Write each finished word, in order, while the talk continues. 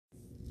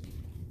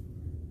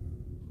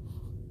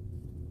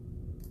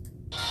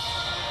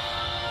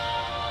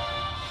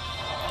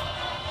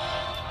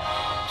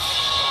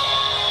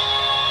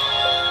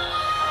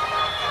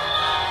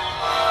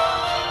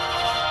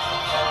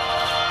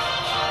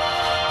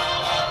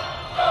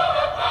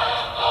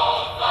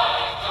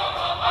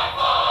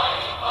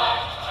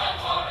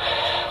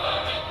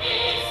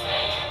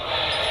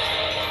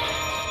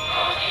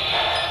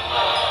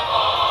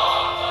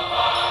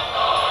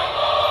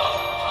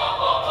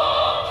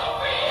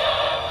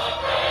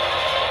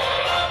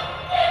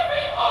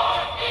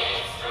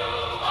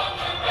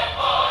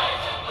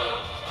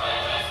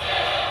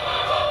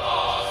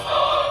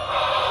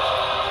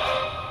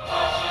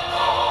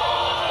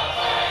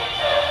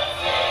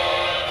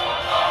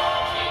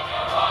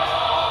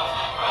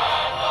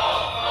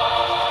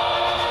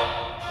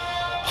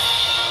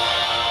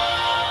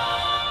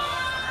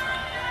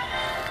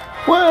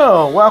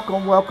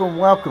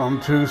Welcome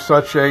to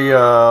such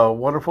a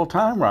wonderful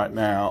time right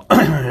now.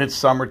 It's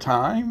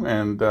summertime,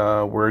 and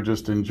we're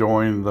just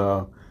enjoying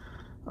the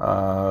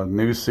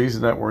new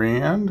season that we're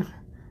in,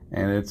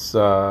 and it's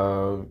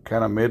kind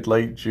of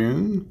mid-late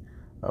June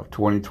of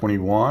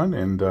 2021,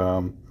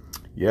 and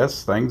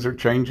yes, things are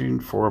changing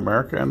for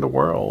America and the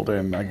world,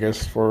 and I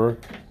guess for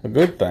a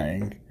good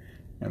thing,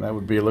 and that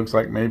would be, it looks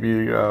like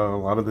maybe a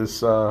lot of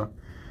this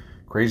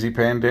crazy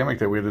pandemic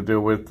that we had to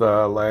deal with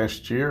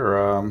last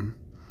year,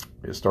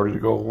 it started to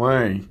go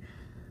away.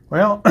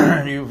 Well,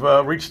 you've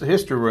reached the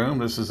history room.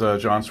 This is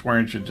John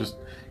Swearingen. Just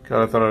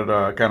kind of thought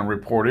I'd kind of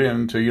report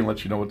in to you and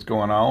let you know what's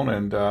going on,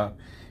 and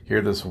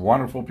hear this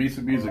wonderful piece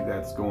of music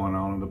that's going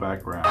on in the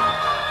background.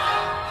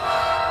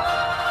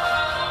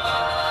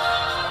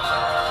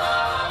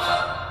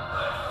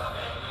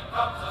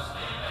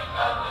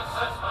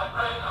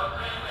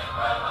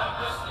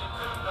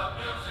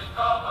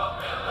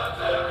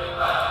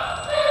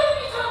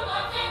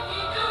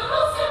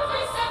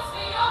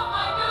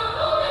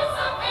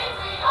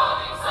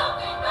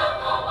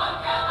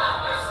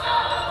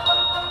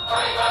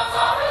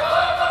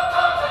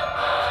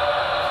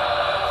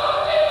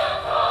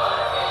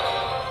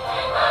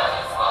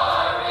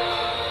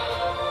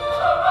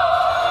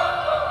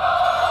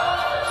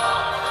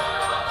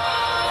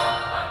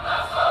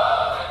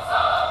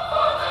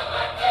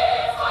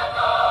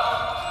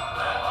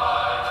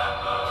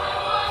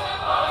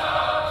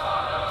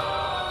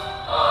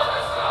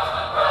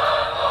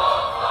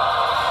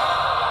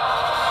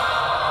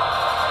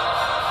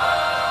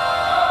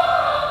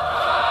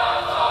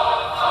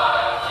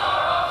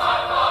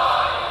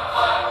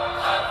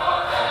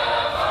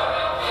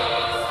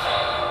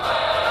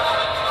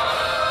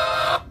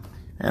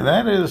 And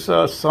that is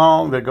a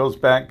song that goes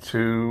back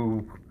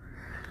to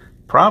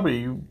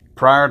probably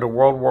prior to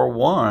World War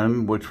I,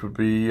 which would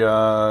be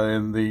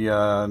in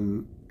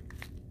the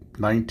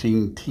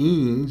 19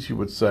 teens, you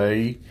would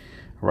say,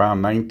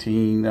 around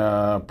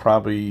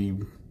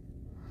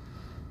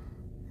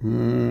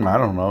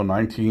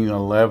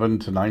 1911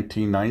 to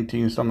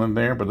 1919, something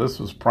there. But this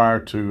was prior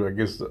to, I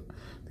guess,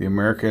 the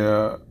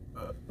America,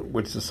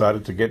 which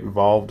decided to get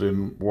involved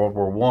in World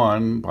War I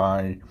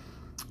by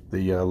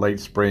the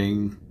late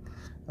spring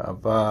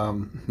of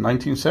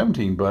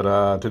 1917.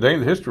 But today in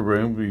the history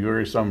room, we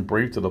very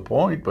brief to the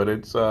point, but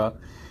it's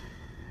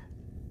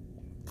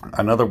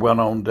another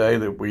well-known day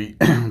that we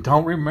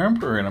don't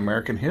remember in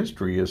American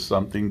history is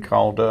something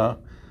called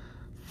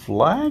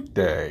Flag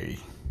Day.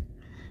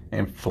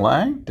 And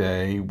Flag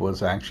Day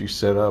was actually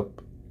set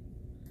up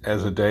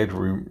as a day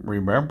to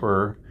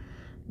remember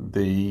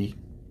the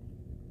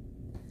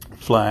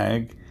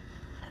flag,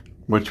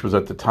 which was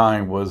at the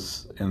time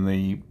was in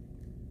the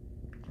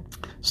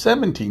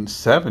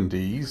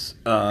 1770s,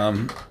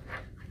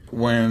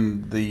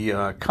 when the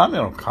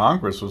Continental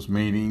Congress was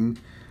meeting.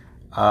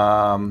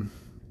 One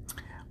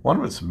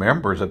of its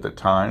members at the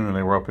time, when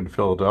they were up in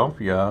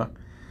Philadelphia,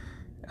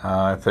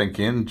 I think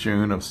in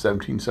June of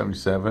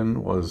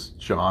 1777, was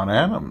John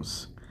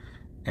Adams.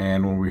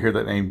 And when we hear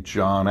that name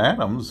John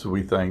Adams,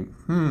 we think,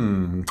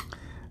 name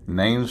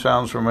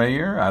sounds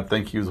familiar. I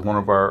think he was one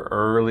of our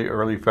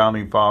early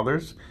founding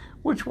fathers,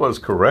 which was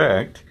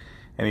correct.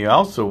 And he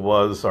also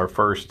was our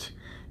first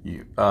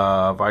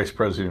Vice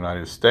President of the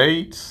United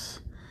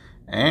States,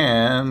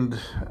 and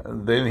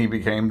then he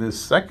became the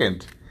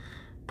second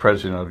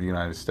President of the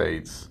United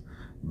States.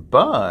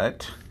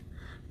 But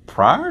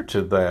prior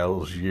to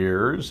those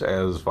years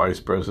as Vice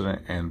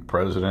President and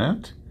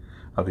President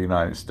of the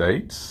United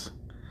States,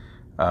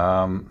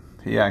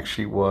 he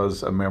actually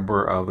was a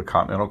member of the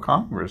Continental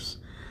Congress.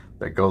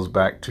 That goes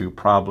back to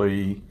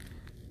probably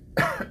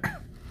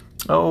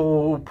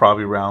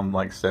around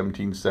like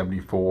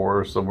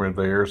 1774, somewhere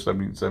there,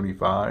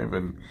 1775.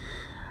 And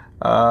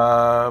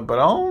but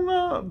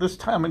on this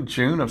time in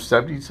June of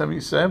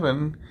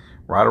 1777,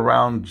 right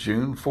around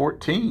June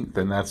 14th,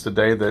 and that's the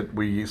day that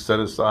we set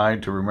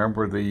aside to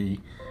remember the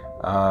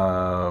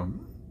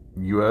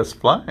U.S.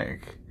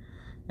 flag.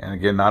 And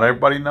again, not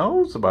everybody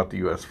knows about the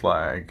U.S.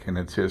 flag and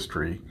its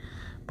history,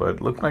 but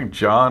it looked like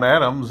John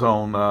Adams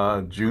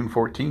on June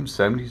 14th,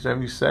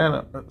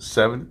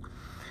 1777.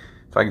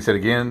 If I can say it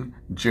again,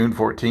 June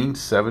 14th,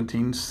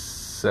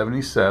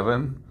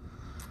 1777.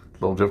 A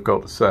little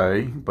difficult to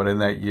say, but in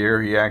that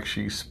year he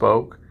actually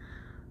spoke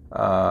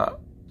about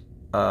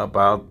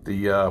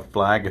the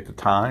flag at the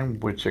time,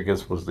 which I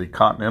guess was the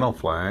Continental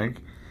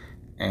flag,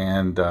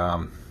 and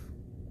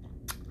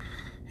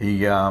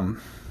he kind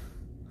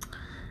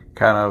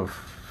of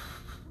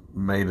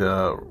made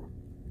a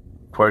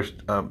question.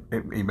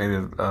 He made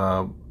it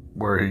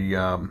where he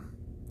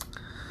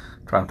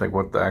trying to think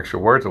what the actual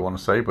words I want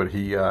to say, but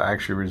he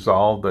actually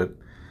resolved that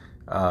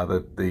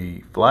that the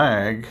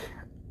flag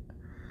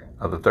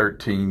of the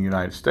 13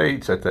 United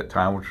States at that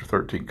time, which were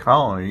 13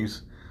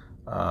 colonies,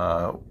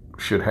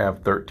 should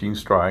have 13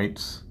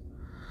 stripes,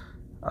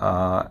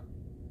 and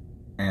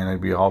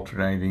it'd be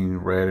alternating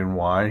red and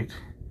white,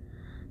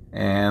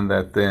 and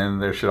that then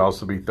there should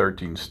also be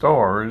 13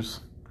 stars,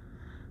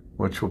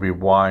 which will be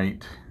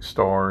white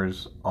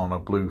stars on a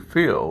blue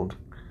field.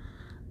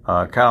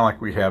 kind of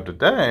like we have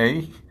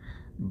today,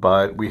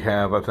 but we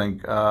have, I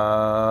think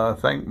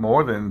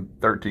more than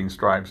 13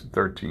 stripes and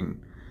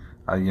 13,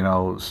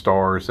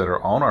 stars that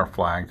are on our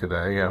flag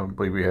today. I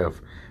believe we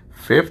have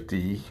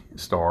 50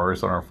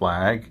 stars on our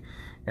flag,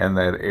 and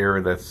that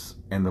area that's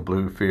in the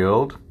blue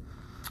field,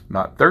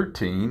 not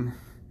 13.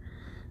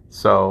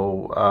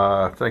 So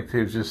I think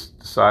they just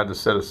decided to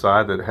set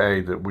aside that,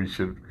 hey, that we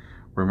should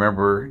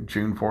remember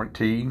June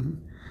 14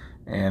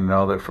 and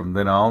know that from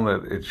then on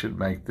that it should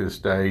make this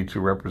day to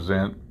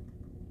represent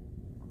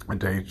a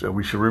day that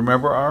we should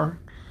remember our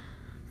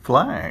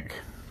flag.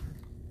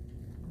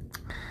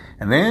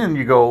 And then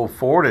you go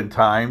forward in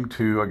time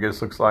to, I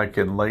guess, looks like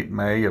in late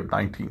May of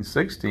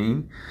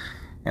 1916,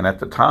 and at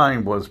the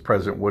time was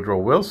President Woodrow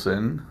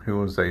Wilson, who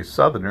was a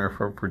Southerner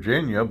from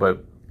Virginia,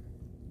 but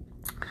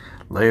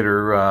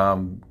later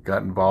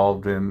got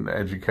involved in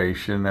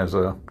education as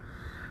a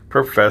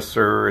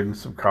professor in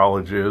some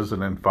colleges,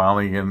 and then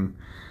finally in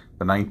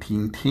the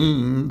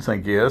 19-teens, I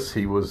guess,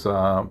 he was,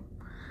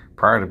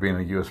 prior to being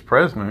a U.S.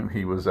 president,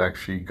 he was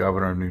actually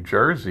governor of New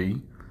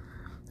Jersey,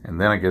 and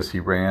then I guess he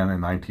ran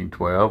in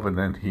 1912, and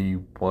then he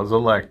was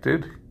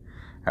elected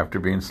after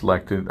being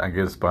selected, I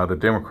guess, by the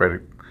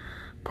Democratic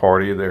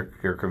Party,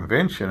 their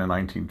convention in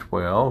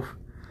 1912,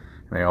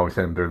 and they always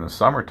had him during the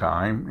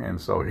summertime, and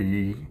so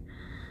he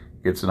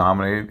gets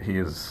nominated. He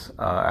is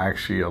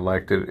actually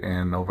elected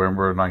in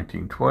November of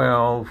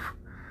 1912,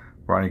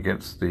 running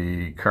against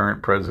the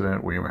current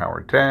president, William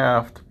Howard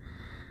Taft,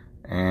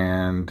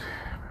 and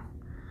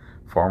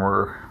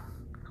former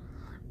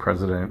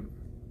President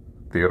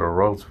Theodore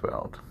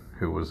Roosevelt,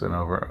 who was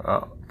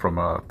from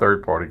a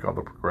third party called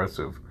the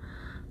Progressive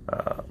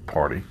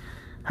Party.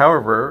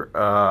 However,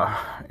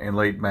 in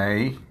late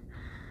May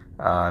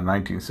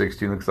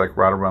 1916, looks like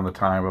right around the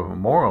time of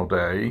Memorial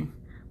Day,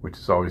 which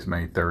is always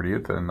May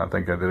 30th, and I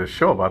think I did a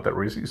show about that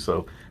recently,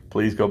 so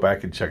please go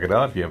back and check it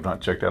out if you have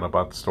not checked out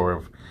about the story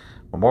of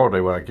Memorial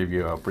Day, what I give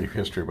you a brief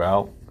history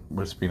about,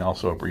 this being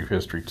also a brief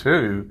history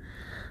too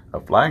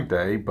of Flag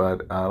Day,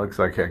 but looks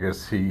like, I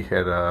guess, he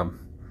had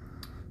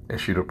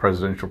issued a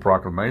presidential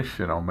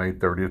proclamation on May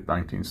 30th,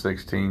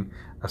 1916,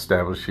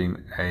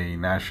 establishing a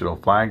National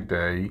Flag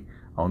Day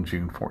on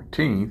June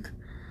 14th,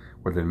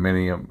 where then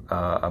many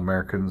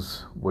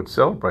Americans would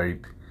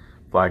celebrate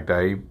Flag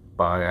Day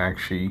by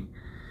actually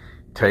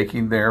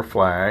taking their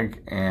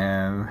flag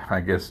and,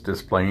 I guess,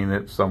 displaying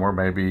it somewhere.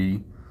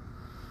 Maybe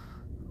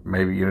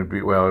it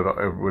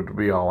would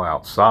be all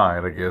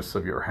outside, I guess,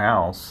 of your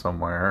house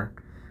somewhere,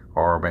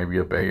 or maybe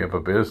a bay of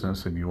a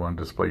business, and you want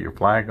to display your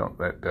flag on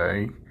that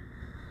day,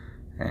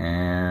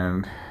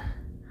 and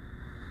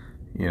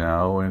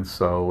and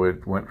so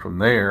it went from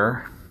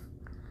there.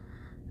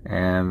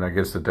 And I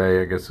guess the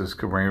day, is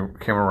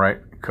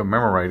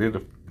commemorated,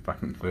 if I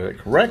can say that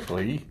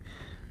correctly,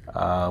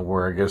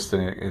 where I guess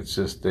then it's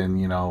just then,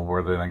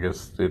 where then I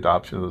guess the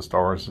adoption of the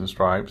Stars and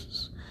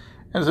Stripes,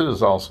 as it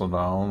is also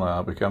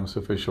known, becomes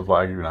the official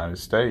flag of the United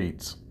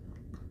States.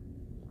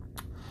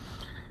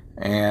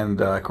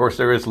 And of course,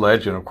 there is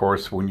legend, of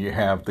course, when you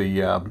have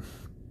the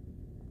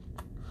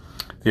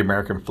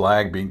American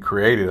flag being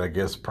created, I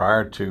guess,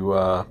 prior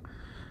to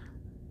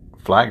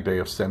Flag Day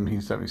of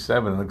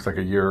 1777. It looks like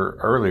a year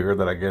earlier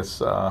that I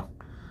guess I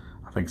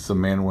think some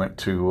men went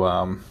to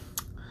a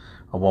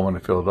woman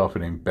in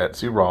Philadelphia named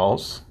Betsy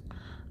Ross,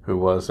 who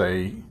was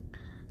a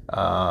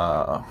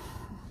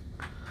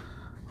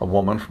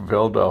woman from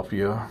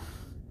Philadelphia,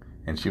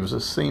 and she was a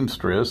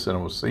seamstress,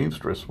 and what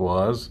seamstress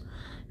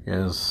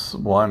is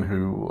one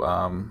who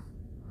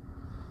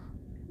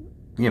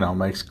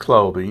makes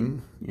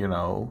clothing,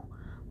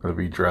 whether it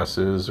be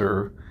dresses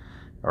or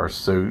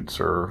suits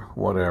or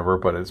whatever,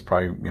 but it's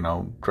probably,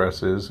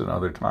 dresses and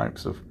other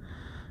types of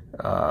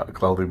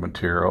clothing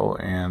material.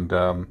 And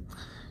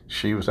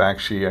she was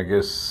actually, I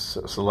guess,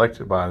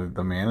 selected by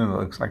the men, and it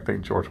looks like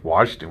George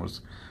Washington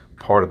was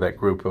part of that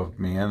group of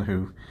men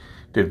who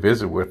did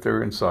visit with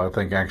her. And so I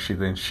think actually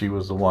then she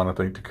was the one,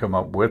 to come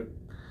up with,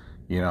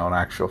 an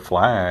actual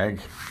flag.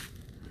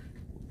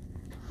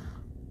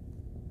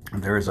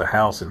 There is a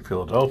house in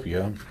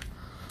Philadelphia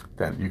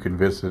that you can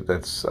visit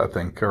that's, I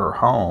think, her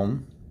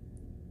home.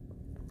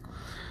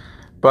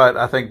 But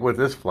I think with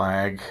this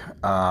flag,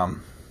 that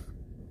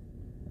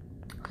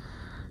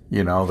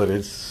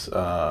it's,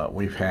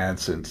 we've had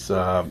since,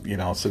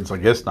 since I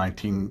guess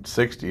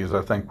 1960s,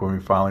 I think, when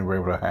we finally were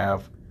able to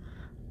have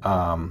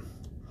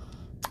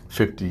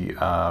 50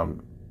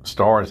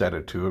 stars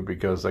added to it,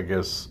 because I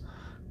guess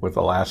with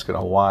Alaska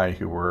and Hawaii,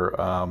 who were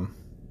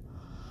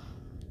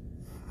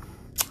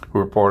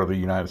part of the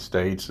United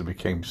States and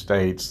became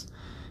states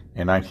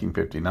in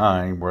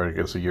 1959, where I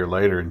guess a year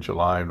later in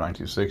July of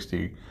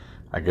 1960,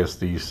 I guess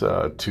these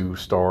two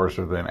stars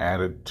are then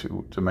added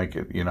to make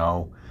it,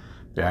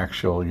 the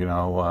actual,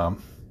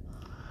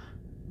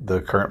 the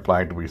current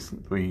flag that we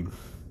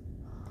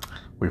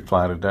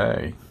fly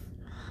today.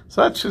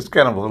 So that's just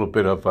kind of a little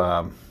bit of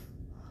kind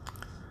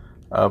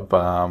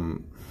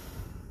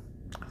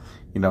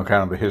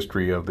of the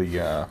history of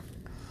the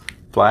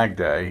Flag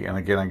Day. And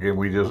again,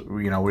 we just,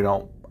 we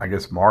don't, I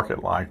guess,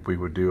 market like we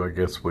would do, I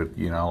guess, with,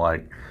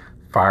 like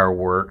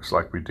fireworks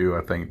like we do,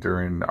 I think,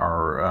 during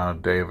our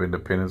Day of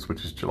Independence,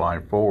 which is July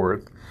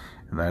 4th.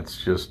 And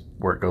that's just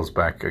where it goes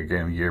back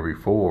again a year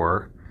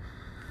before.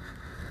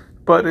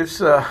 But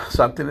it's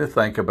something to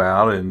think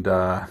about, and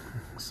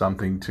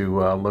something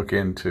to look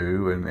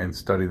into and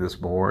study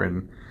this more.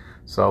 And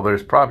so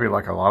there's probably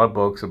like a lot of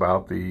books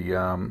about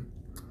the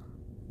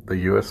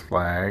U.S.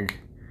 flag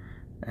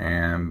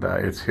and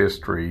its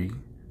history.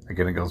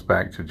 Again, it goes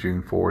back to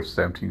June 4th,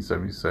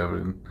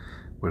 1777,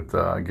 with,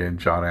 again,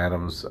 John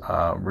Adams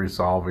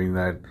resolving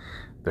that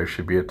there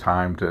should be a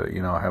time to,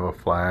 have a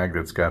flag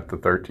that's got the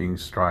 13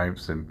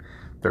 stripes and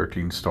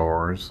 13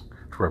 stars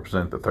to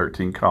represent the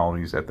 13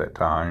 colonies at that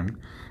time.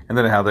 And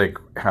then how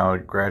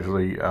it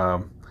gradually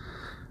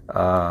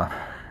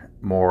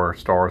more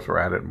stars were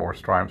added, more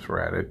stripes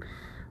were added.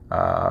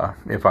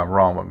 If I'm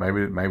wrong, but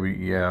maybe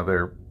yeah,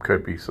 there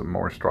could be some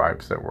more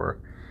stripes that were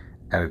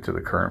added to the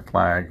current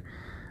flag.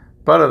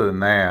 But other than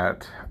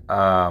that,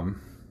 for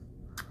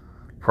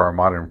our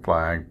modern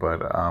flag, but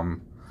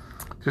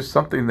just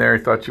something there I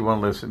thought you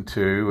want to listen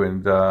to,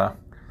 and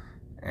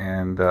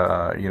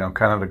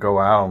kind of to go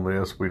out on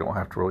this. We don't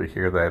have to really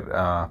hear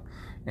that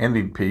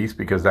ending piece,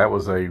 because that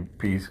was a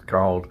piece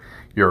called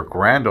Your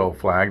Grand Old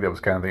Flag. That was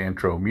kind of the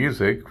intro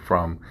music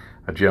from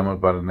a gentleman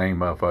by the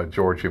name of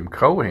George M.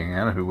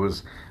 Cohan, who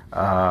was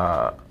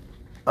a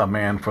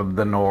man from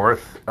the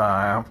North,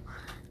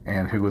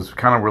 and who was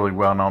kind of really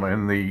well known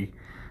in the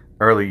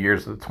early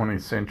years of the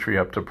 20th century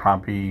up to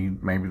probably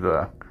maybe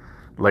the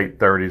late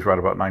 30s, right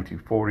about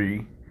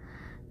 1940.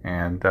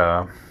 And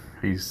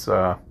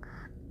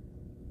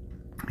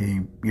he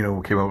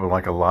came up with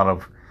like a lot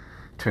of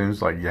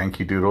tunes like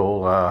Yankee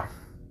Doodle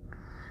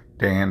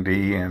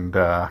Dandy and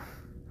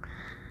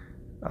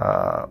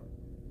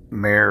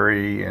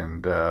Mary,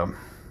 and I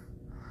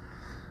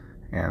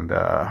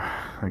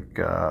think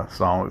a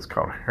song that's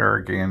called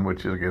Harrigan,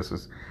 which I guess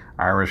is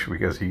Irish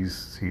because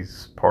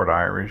he's part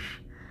Irish.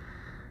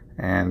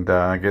 And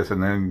I guess,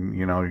 and then,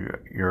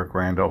 Your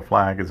Grand Old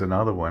Flag is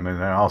another one.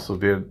 And I also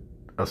did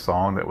a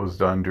song that was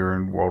done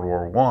during World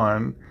War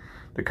I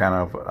to kind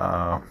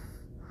of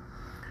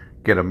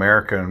get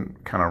America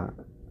kind of,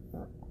 I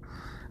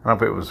don't know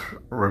if it was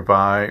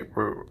revive,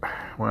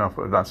 well,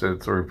 not say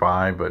it's a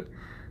revive, but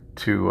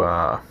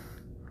to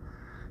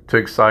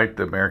excite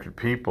the American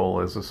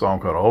people, is a song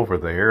called Over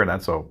There. And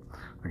that's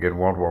again,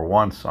 World War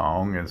I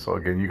song. And so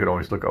again, you could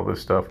always look at all this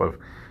stuff of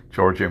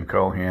George M.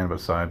 Cohan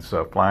besides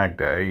Flag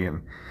Day,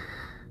 and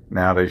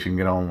nowadays you can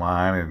get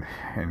online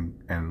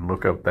and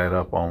look that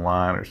up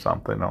online or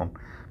something on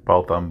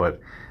both of them.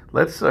 But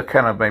let's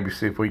kind of maybe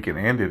see if we can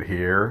end it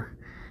here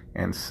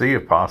and see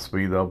if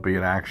possibly there'll be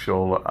an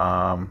actual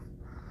an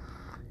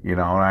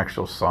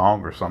actual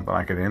song or something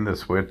I could end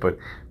this with. But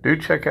do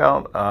check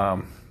out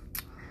kind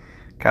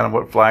of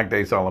what Flag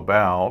Day is all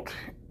about,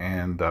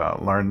 and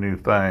learn new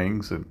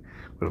things. And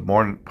with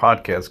more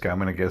podcasts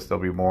coming, I guess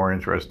there'll be more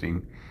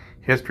interesting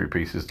history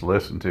pieces to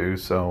listen to.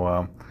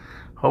 So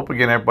hope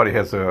again everybody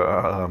has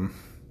a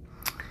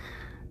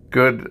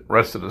good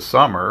rest of the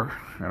summer.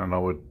 I don't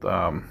know, with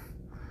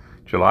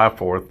July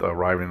 4th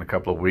arriving in a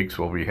couple of weeks,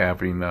 we'll be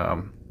having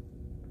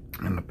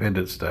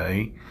Independence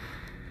Day,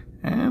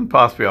 and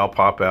possibly I'll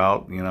pop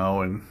out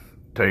and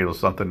tell you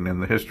something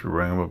in the history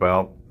room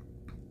about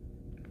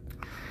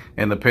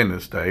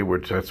Independence Day,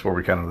 which that's where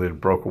we kind of then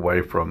broke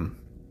away from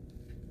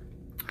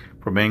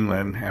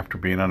England after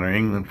being under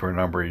England for a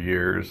number of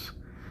years,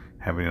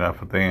 having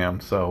enough of them.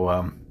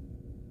 So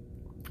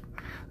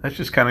that's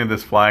just kind of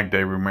this Flag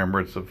Day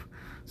remembrance of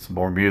some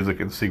more music,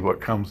 and see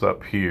what comes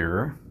up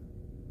here.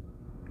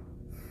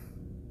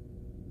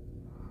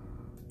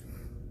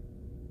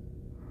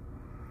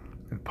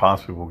 And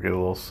possibly we'll get a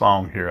little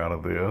song here out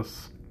of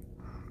this.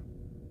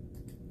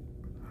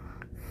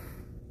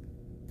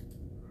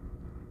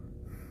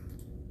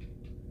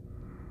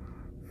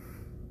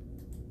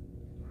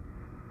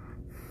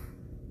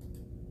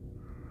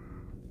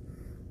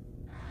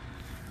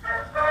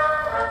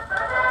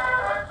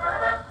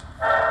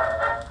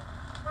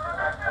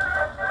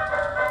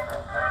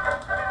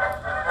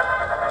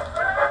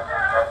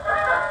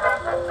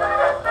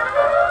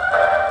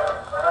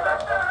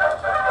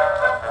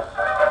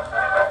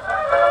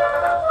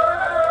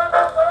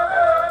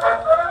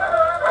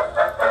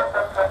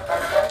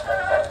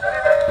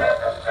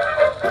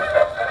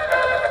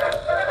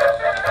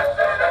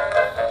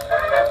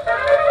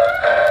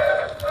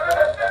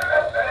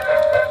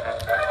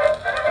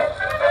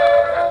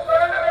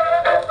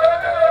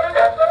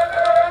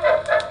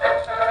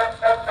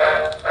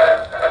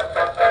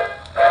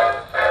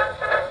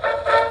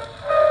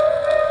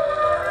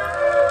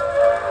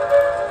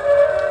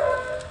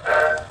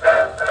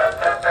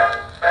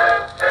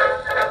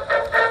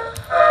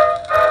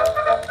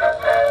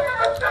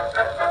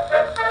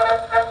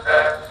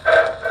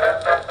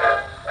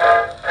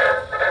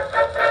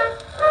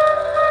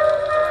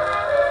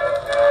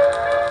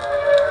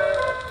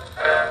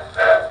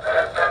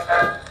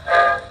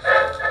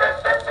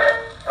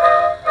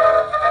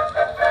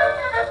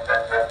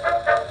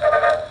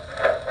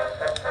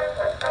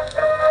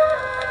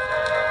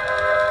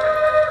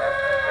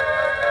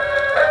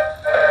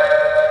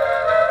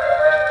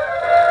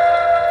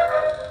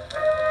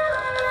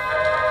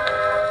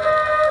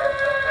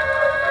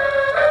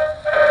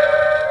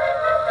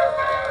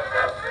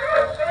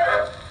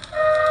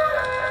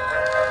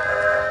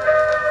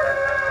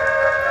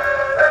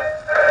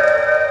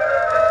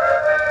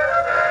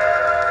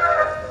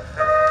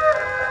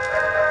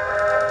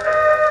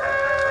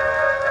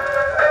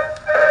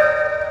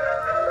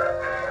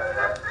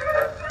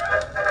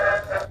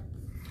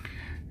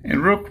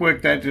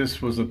 Rick, that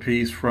just was a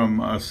piece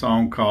from a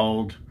song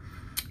called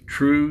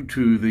True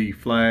to the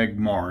Flag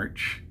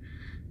March,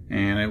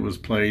 and it was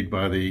played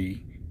by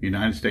the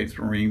United States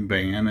Marine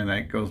Band, and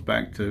that goes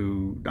back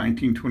to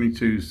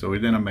 1922. So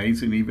isn't it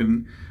amazing,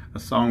 even a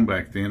song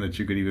back then, that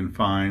you could even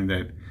find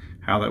that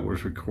how that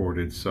was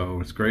recorded.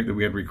 So it's great that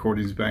we had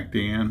recordings back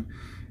then,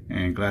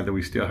 and glad that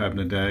we still have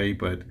them today.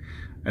 But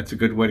that's a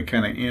good way to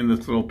kind of end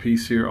this little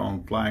piece here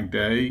on Flag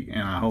Day,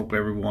 and I hope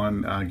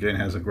everyone again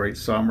has a great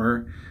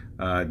summer.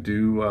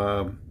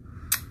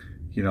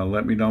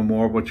 Let me know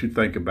more what you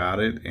think about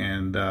it,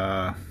 and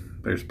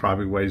there's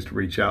probably ways to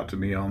reach out to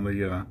me on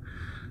the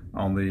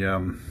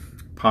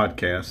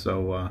podcast.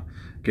 So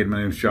again,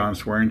 my name is John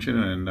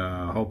Swearingen, and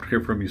I hope to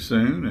hear from you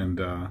soon, and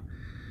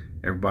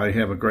everybody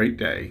have a great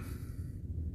day.